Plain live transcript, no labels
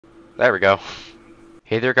There we go.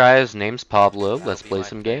 Hey there guys, name's Pablo, let's play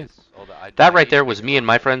some games. That right there was me and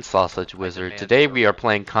my friend Sausage Wizard. Today we are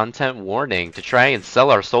playing Content Warning to try and sell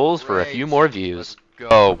our souls for a few more views.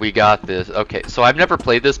 Oh, we got this. Okay, so I've never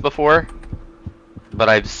played this before, but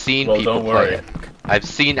I've seen people play it. I've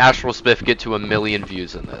seen Astral Spiff get to 1 million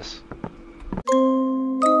views in this.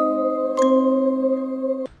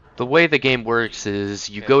 The way the game works is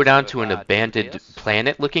you go down to an abandoned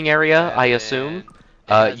planet looking area, I assume.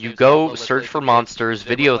 You go search for monsters,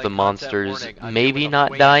 video the monsters, maybe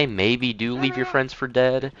not die, maybe do leave your friends for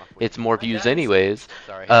dead. It's more views anyways.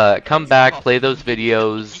 Come back, play those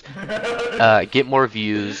videos, get more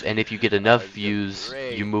views, and if you get enough views,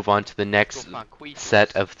 you move on to the next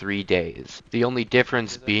set of 3 days. The only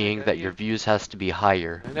difference being that your views has to be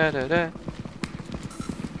higher.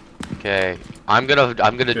 Okay, I'm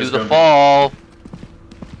gonna do the fall.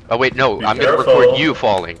 Oh wait, no, I'm gonna record you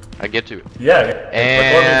falling. I get to. Yeah.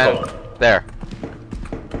 And there.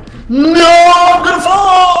 No, I'm gonna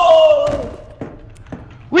fall!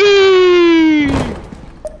 Whee!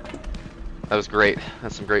 That was great.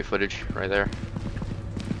 That's some great footage right there.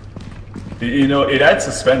 You know, it adds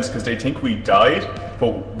suspense because they think we died,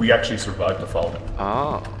 but we actually survived the fall.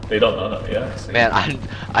 Oh. They don't know that, yeah. See. Man,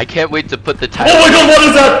 I can't wait to put the title. Oh my god, what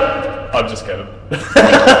is that? I'm just kidding.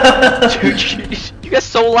 Dude, you guys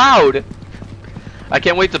so loud. I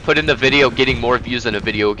can't wait to put in the video getting more views in a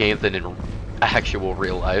video game than in actual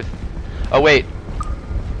real life. Oh wait,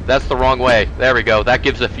 that's the wrong way. There we go. That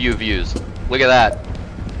gives a few views. Look at that.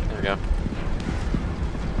 There we go.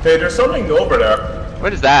 Hey, there's something over there.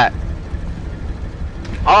 What is that?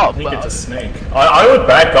 Oh, I think it's a snake. I would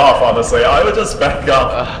back off, honestly. I would just back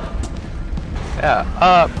off. Yeah.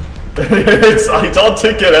 I don't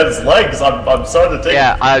think it has legs. I'm starting to think.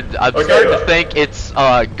 Yeah, I'm starting to think it's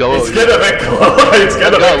go. It's getting a bit close. It's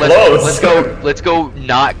getting a bit close. Let's go.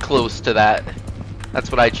 Not close to that. That's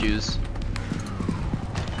what I choose.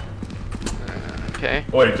 Okay.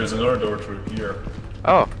 Wait, there's another door through here.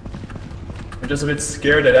 Oh. I'm just a bit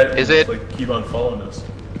scared that is it like keep on following us.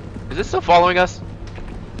 Is it still following us?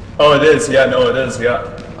 Oh, it is. Yeah, no, it is. Yeah.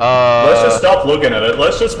 Let's just stop looking at it.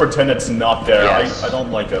 Let's just pretend it's not there. Yes. I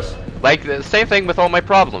don't like it. Like the same thing with all my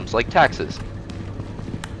problems, like taxes.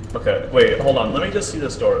 Okay, wait, hold on. Let me just see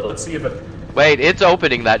this door. Let's see if it. Wait, it's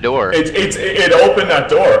opening that door. It opened that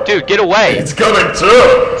door. Dude, get away! It's coming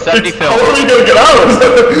through. 70 film. How are we gonna get out?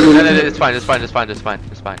 No, it's fine. It's fine. It's fine. It's fine.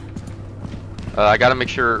 It's fine. I gotta make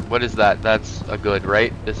sure. What is that? That's a good,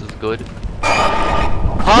 right? This is good. No!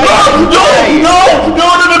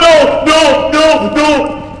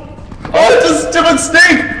 Oh, it's a stupid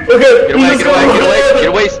snake! Okay,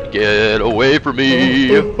 get away from me!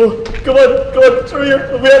 Come on, through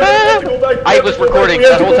here. We have to go back. I was recording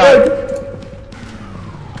that whole time.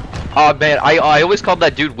 Oh man, I always called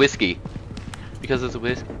that dude Whiskey. Because it's a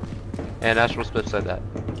whiskey. And Astral Spiff said that.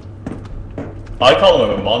 I call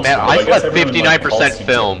him a monster. Man, I slept 59%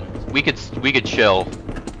 film. We could chill.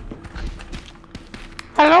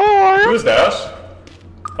 Hello? Who's that?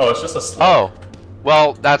 Oh, it's just a slug. Oh.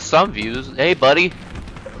 Well, that's some views. Hey, buddy.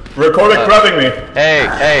 Recording grabbing me. Hey.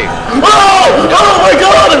 Oh my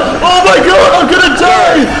god! I'm gonna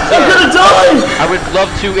die! I would love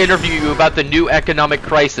to interview you about the new economic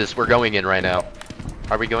crisis we're going in right now.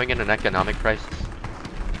 Are we going in an economic crisis?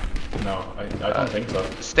 No, I don't think so.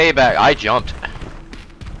 Stay back. I jumped.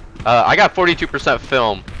 I got 42%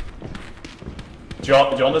 film. Do you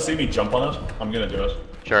want to see me jump on it? I'm gonna do it.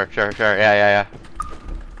 Sure. Yeah.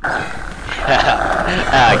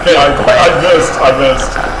 Okay, I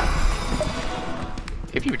missed.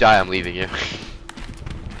 If you die, I'm leaving you.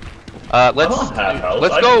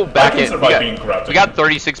 Let's go back in. We got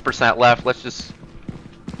 36% left. Let's just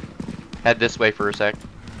head this way for a sec.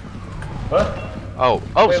 What? Oh,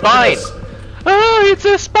 spine! Oh, it's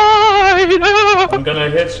a spine! Oh. I'm gonna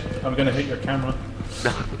hit your camera.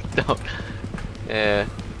 No, don't. Yeah.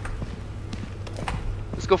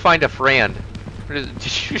 Let's go find a friend. Did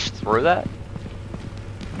you just throw that?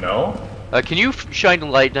 No. Can you shine a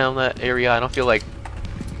light down that area? I don't feel like.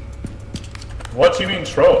 What do you mean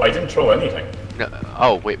throw? I didn't throw anything. No.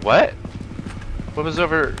 Oh wait, what? What was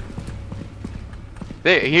over?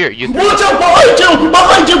 There, here. You. Watch out!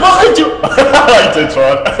 Behind you! I did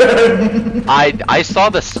throw it. I saw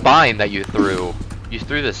the spine that you threw. You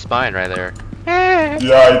threw the spine right there. Yeah,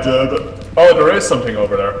 I did. Oh, there is something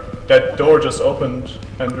over there. That door just opened,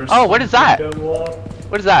 and there's. Oh, what is that?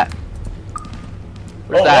 What is that?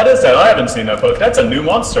 What is that? I haven't seen that, but that's a new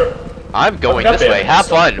monster. I'm going this way. Have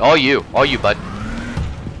fun, all you, bud.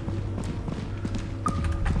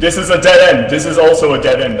 This is a dead end. This is also a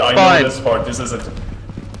dead end. I know this part. This is a.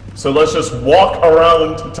 So let's just walk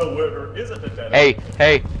around until there isn't a dead end.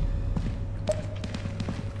 Hey.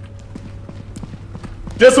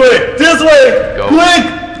 This way! This way! Go.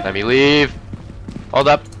 Quick! Let me leave. Hold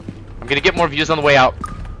up. I'm gonna get more views on the way out.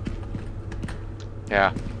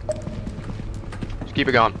 Yeah. Just keep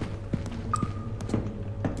it going.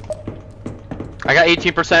 I got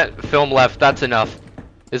 18% film left. That's enough.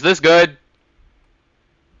 Is this good?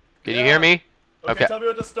 Can you hear me? Okay. Tell me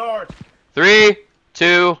when to start. 3,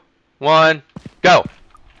 2, 1, go.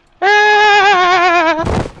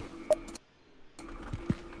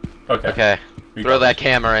 Okay. Throw that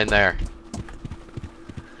camera in there.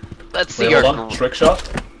 Let's see your trick shot.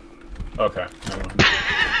 Okay. Never mind.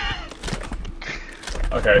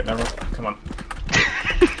 Okay. Never. Come on.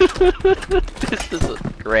 This is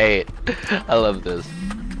great. I love this.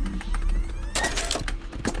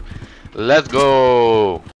 Let's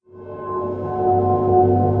go.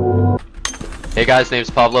 Hey guys, name's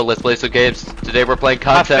Pablo. Let's play some games. Today we're playing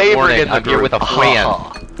Content Warning. I'm here with a friend.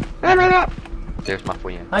 There's my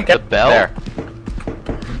friend. I get the bell. There.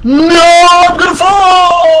 No, I'm gonna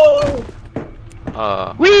fall!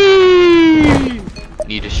 Whee!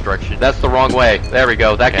 Need destruction. That's the wrong way. There we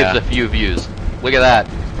go. That gives a few views. Look at that.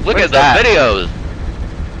 Look at that. Videos.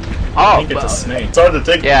 I think it's a snake. It's hard to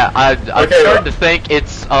think. Yeah, I'm starting to think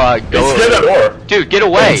it's go. It's a door. Dude, get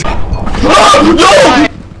away! Oh, no!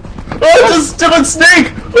 Oh, it's a stupid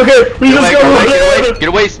snake! Okay, we just go Get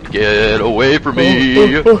away! Get away from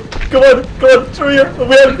me! Come on, through here!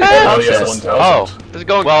 Oh, this is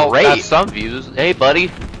going great. That's some views. Hey, buddy.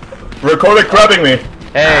 Record it grabbing me.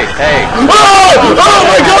 Hey. Oh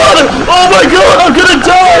my god! Oh my god! I'm gonna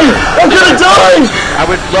die! I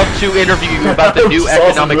would love to interview you about the new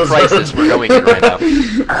economic crisis we're going in right now.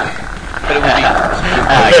 But it would be.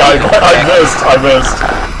 I missed.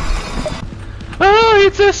 Oh,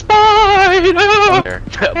 it's a spider!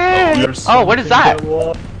 Oh, what is that?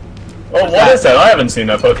 Oh, what is that? I haven't seen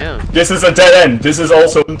that book. Yeah. This is a dead end. This is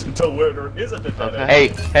also until where there isn't a dead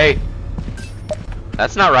end. Hey.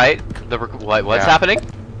 That's not right. What's happening?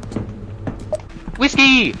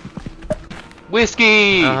 Whiskey!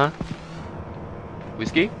 Whiskey!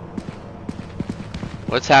 Whiskey?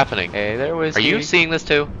 What's happening? Hey there, Whiskey. Are you seeing this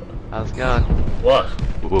too? How's it going? What?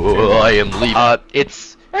 I am leaving.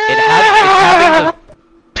 It's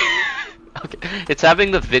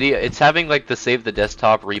having the video. It's having like the save the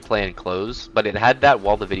desktop, replay, and close. But it had that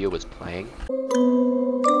while the video was playing.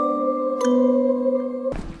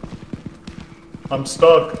 I'm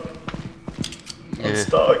stuck. I'm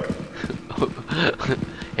stuck.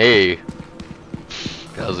 Hey,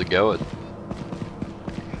 how's it going?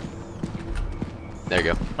 There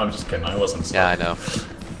you go. I'm just kidding. I wasn't stuck. Yeah, I know.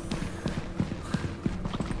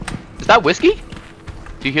 Is that Whiskey?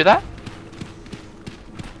 Do you hear that?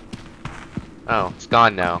 Oh, it's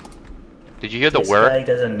gone now. Did you hear the word? This guy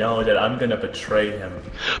doesn't know that I'm gonna betray him.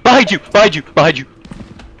 Behind you!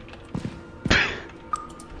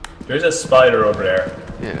 There's a spider over there.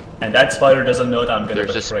 Yeah. And that spider doesn't know that I'm gonna betray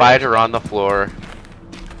him. There's a spider on the floor.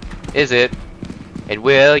 Is it? And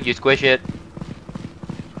will you squish it?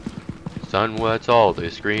 Son, what's all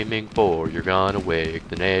this screaming for? You're gonna wake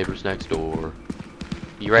the neighbors next door.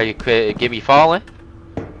 You ready to get me falling?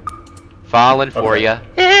 Falling for ya.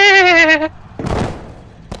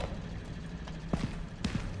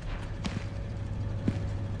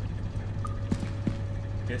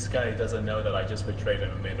 This guy doesn't know that I just betrayed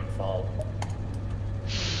him and made him fall.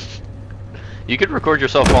 You could record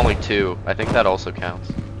yourself falling too. I think that also counts.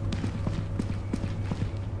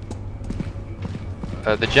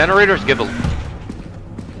 The generators give a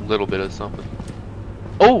little bit of something.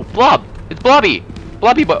 Oh, Blob! It's Blobby!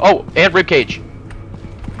 Blobby boy! Oh, and Ribcage!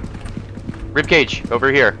 Ribcage, over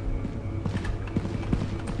here.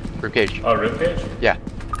 Ribcage. Oh, Ribcage? Yeah.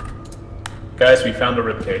 Guys, we found a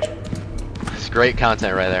Ribcage. It's great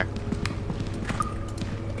content right there.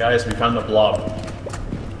 Guys, we found the Blob.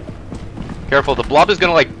 Careful, the Blob is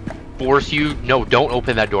gonna like force you. No, don't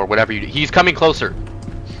open that door, whatever you do. He's coming closer.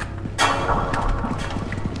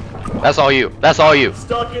 That's all you. That's all you.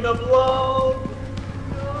 Stuck in a Blob!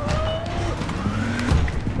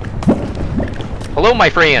 Hello, my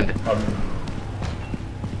friend.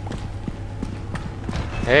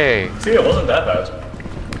 Hey. See, it wasn't that bad.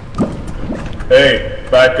 Hey,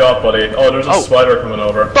 back up, buddy. Oh, there's a spider coming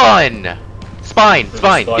over. Fun! Spine!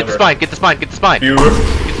 Spine! Get the spine! Get the spine! Get the spine! Get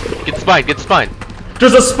the spine! Get the spine!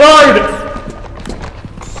 There's a spine!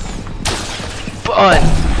 Fun!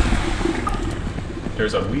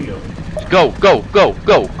 There's a wheel. Go! Go! Go!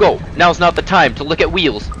 Go! Go! Now's not the time to look at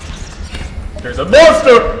wheels. There's a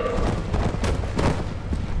monster!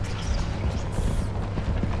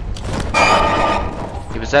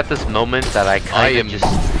 was at this moment that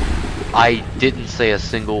I didn't say a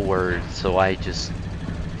single word, so I just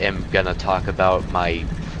am gonna talk about my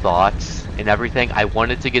thoughts and everything. I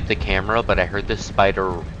wanted to get the camera, but I heard this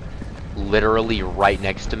spider literally right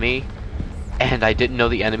next to me, and I didn't know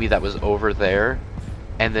the enemy that was over there.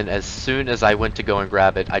 And then as soon as I went to go and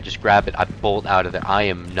grab it, I just grab it, I bolt out of there. I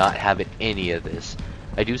am not having any of this.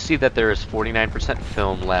 I do see that there is 49%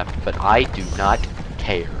 film left, but I do not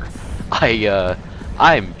care.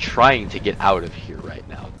 I'm trying to get out of here right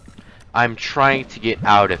now. I'm trying to get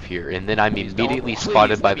out of here, and then I'm immediately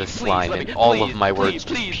spotted by the slime, and all of my words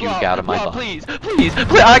just puke out of my mouth. Please,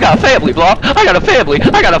 I got a family, Blob. I got a family.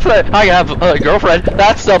 I have a girlfriend.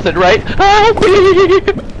 That's something, right? Help me!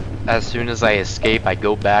 As soon as I escape, I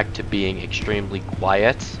go back to being extremely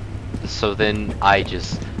quiet. So then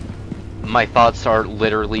my thoughts are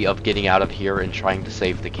literally of getting out of here and trying to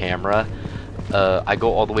save the camera. I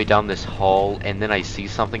go all the way down this hall, and then I see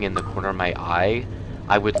something in the corner of my eye.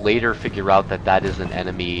 I would later figure out that that is an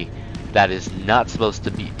enemy that is not supposed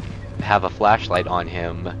to have a flashlight on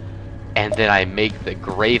him, and then I make the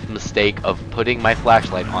grave mistake of putting my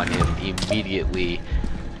flashlight on him immediately,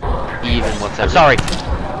 even once I'm sorry.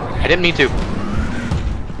 I didn't mean to.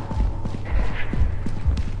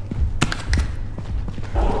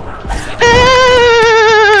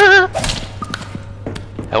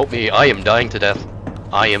 Help me, I am dying to death.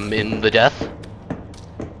 I am in the death.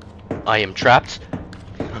 I am trapped.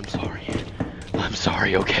 I'm sorry. I'm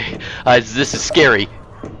sorry, okay. This is scary.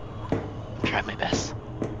 I'll try my best.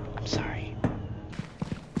 I'm sorry.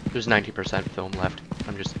 There's 90% film left.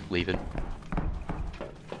 I'm just leaving.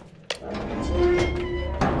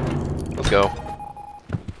 Let's go.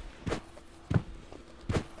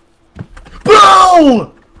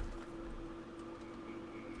 Bro!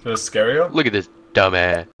 Is this scary? Look at this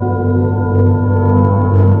dumbass.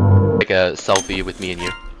 Like a selfie with me and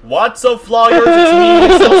you. What's up, vloggers?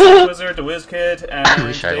 It's me, Celsius Wizard, the WizKid, and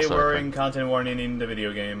today we're in content warning in the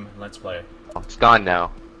video game. Let's play. It's gone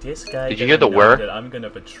now. This guy Did you hear the whir? that I'm gonna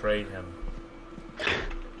betray him.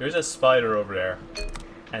 There's a spider over there,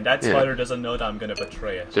 and that spider doesn't know that I'm gonna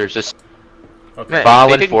betray it. There's just okay.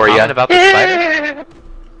 Falling for you about the spider.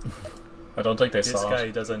 I don't think they saw. This guy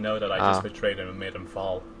doesn't know that I just betrayed him and made him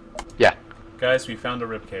fall. Yeah. Guys, we found a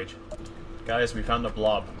ribcage. Guys, we found a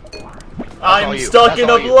blob. I'm stuck in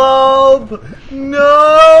a blob!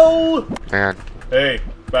 No! Man. Hey,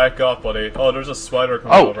 back up, buddy. Oh, there's a spider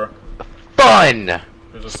coming over. Fun!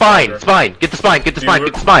 There's a spine! Spine! Get the spine! Get the spine!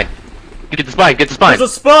 Get the spine! Get the spine! Get the spine! There's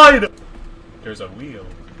a spine! There's a wheel.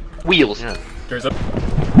 Wheels. Yeah. There's a...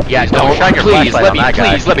 Yeah, don't shine your flashlight on that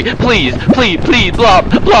guy. Please, Blob,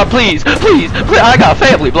 please, I got a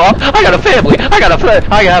family, Blob, I got a family,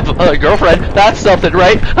 I have a girlfriend, that's something,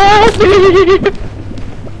 right? Help me!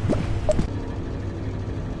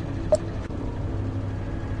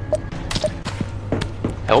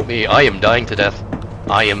 Help me, I am dying to death.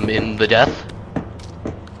 I am in the death.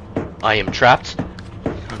 I am trapped.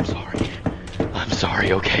 I'm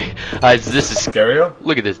sorry, okay. This is scary.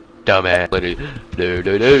 Look at this dumbass.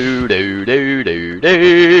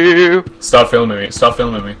 Stop filming me. Stop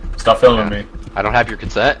filming me. Stop filming me. I don't have your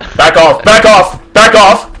consent. Back off! Back off! Back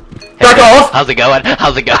off! Back off! How's it going?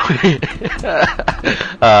 How's it going?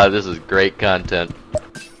 This is great content.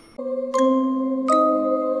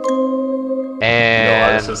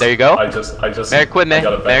 And there you go. I just. Merry Quidme.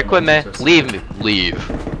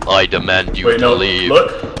 Leave. I demand you to leave.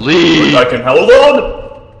 Look. Leave. Look, I can hold on.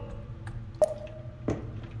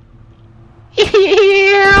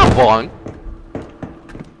 Bong.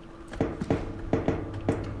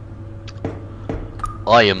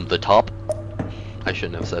 I am the top. I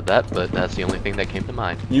shouldn't have said that, but that's the only thing that came to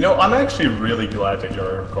mind. You know, I'm actually really glad that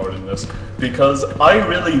you're recording this, because I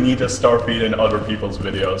really need to start being in other people's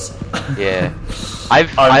videos. Yeah. I'm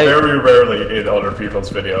very rarely in other people's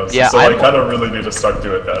videos, so I kind of really need to start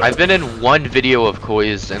doing that. I've been in one video of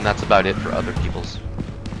Koi's, and that's about it for other people's.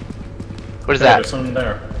 What is that? There's something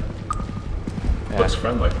there. Yeah. Looks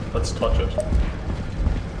friendly. Let's touch it.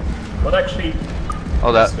 What actually...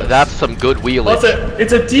 Oh, that's some good wheelage. What's it?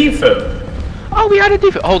 It's a defib! Oh, we had a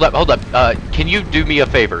defib. Hold up. Can you do me a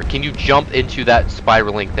favor? Can you jump into that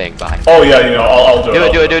spiraling thing behind? Oh yeah, you know, I'll do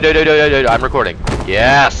it. Do it. I'm recording.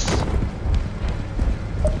 Yes!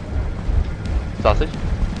 Sausage?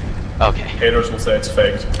 Okay. Haters will say it's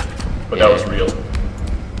faked, but that was real.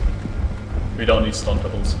 We don't need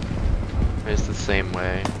stuntables. It's the same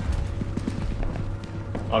way.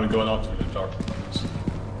 I'm going out to the darkness.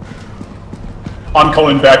 I'm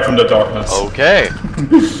coming back from the darkness. Okay.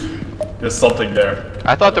 There's something there.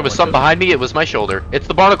 I thought there was something behind me. It was my shoulder. It's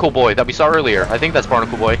the Barnacle Boy that we saw earlier. I think that's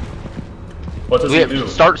Barnacle Boy. What does he do?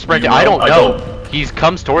 Start sprinting. You know? I don't know. He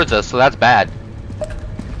comes towards us, so that's bad.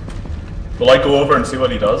 Will I go over and see what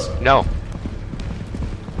he does? No.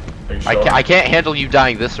 Are you sure? I can't handle you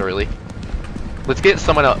dying this early. Let's get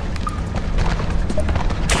someone up.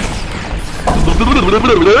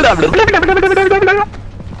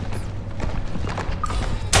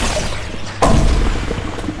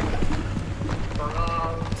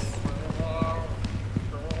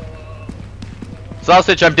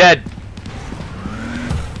 Sausage, I'm dead.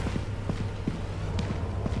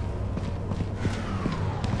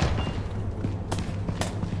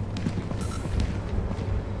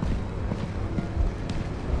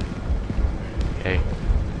 Okay.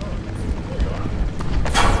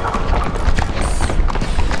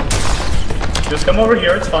 Just come over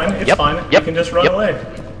here, it's fine, it's fine. You can just run away.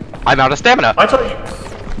 I'm out of stamina. I thought you...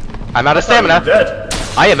 I'm out of stamina. Dead.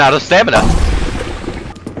 I am out of stamina.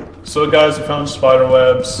 So guys, we found spider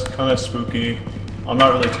webs, kind of spooky. I'm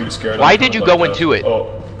not really too scared. Why did you go into it?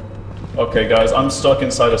 Oh. Okay guys, I'm stuck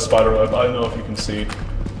inside a spider web. I don't know if you can see.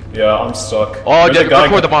 Yeah, I'm stuck. Oh,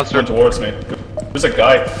 record the monster. Towards me. There's a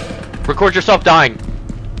guy. Record yourself dying.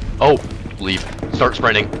 Oh, leave. Start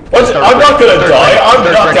sprinting. What? I'm not gonna die. I'm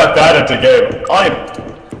not that bad at the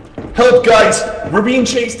game. Help guys! We're being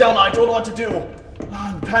chased down. I don't know what to do.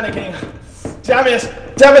 I'm panicking. Damn it!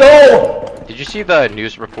 Damn it all! Did you see the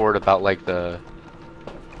news report about like the...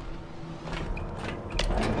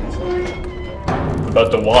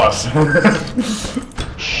 About the wasp.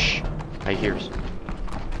 Shh. I hears.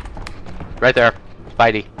 Right there.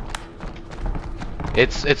 Spidey.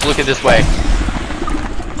 It's looking this way.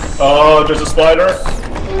 Oh, there's a spider?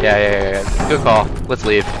 Yeah. Good call. Let's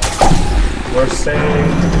leave. We're safe.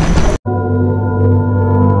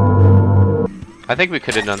 I think we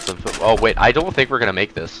could have done some... Oh, wait. I don't think we're gonna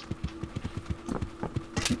make this.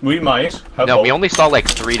 We might. No, we only saw like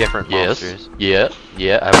 3 different monsters. Yeah,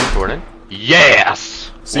 I was recording.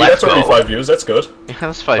 Yes! See, that's already 5 views, that's good. Yeah,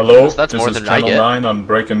 that's 5 Hello, views. That's more than I get. This is Channel 9 on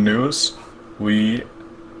Breaking News. We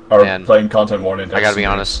are playing content warning. I gotta be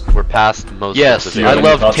honest, we're past most of the Yes, I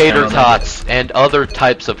love tater tots and other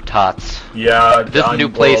types of tots. Yeah, this new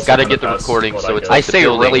place, gotta get the recording, so it's I say a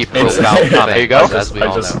really profound comment. There you go. As we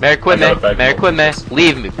all know. Merry Quidme,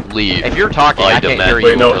 leave me. Leave. If you're talking, I can't hear you.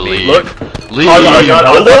 Wait, no, leave. Look. Leave.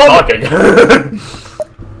 I'm talking.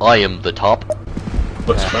 I am the top.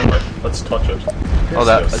 Looks friendly. Let's touch it. Oh,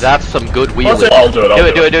 that's some good wheeling. I'll do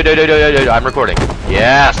it. Do it. I'm recording.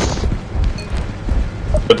 Yes.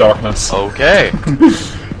 The darkness. Okay.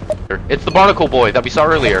 It's the barnacle boy that we saw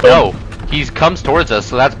earlier. No, he comes towards us,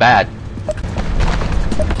 so that's bad.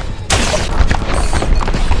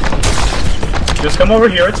 Just come over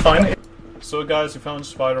here, it's fine. So guys, we found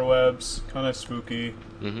spider webs, kind of spooky.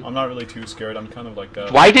 I'm not really too scared, I'm kind of like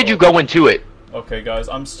that. Why did you go into it? Okay guys,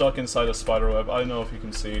 I'm stuck inside a spider web. I don't know if you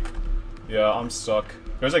can see. Yeah, I'm stuck.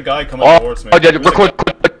 There's a guy coming towards me. Record.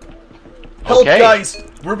 Help guys!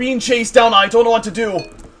 We're being chased down, I don't know what to do.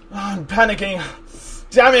 I'm panicking.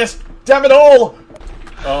 Damn it all!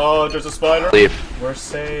 Oh, there's a spider. Leave. We're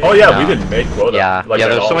safe. Oh yeah, we didn't make quota. Yeah,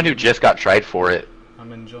 there's someone who just got tried for it.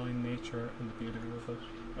 I'm enjoying nature and the beauty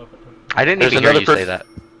of it. I didn't even hear you say that.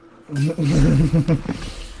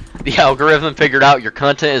 The algorithm figured out your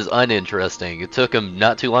content is uninteresting. It took him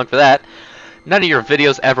not too long for that. None of your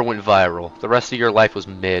videos ever went viral. The rest of your life was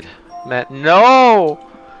mid. Matt, no!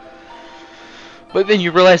 But then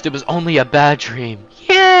you realized it was only a bad dream.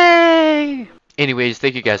 Yay! Anyways,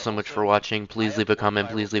 thank you guys so much for watching. Please leave a comment,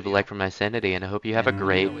 please leave a like for my sanity, and I hope you have a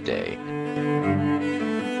great day.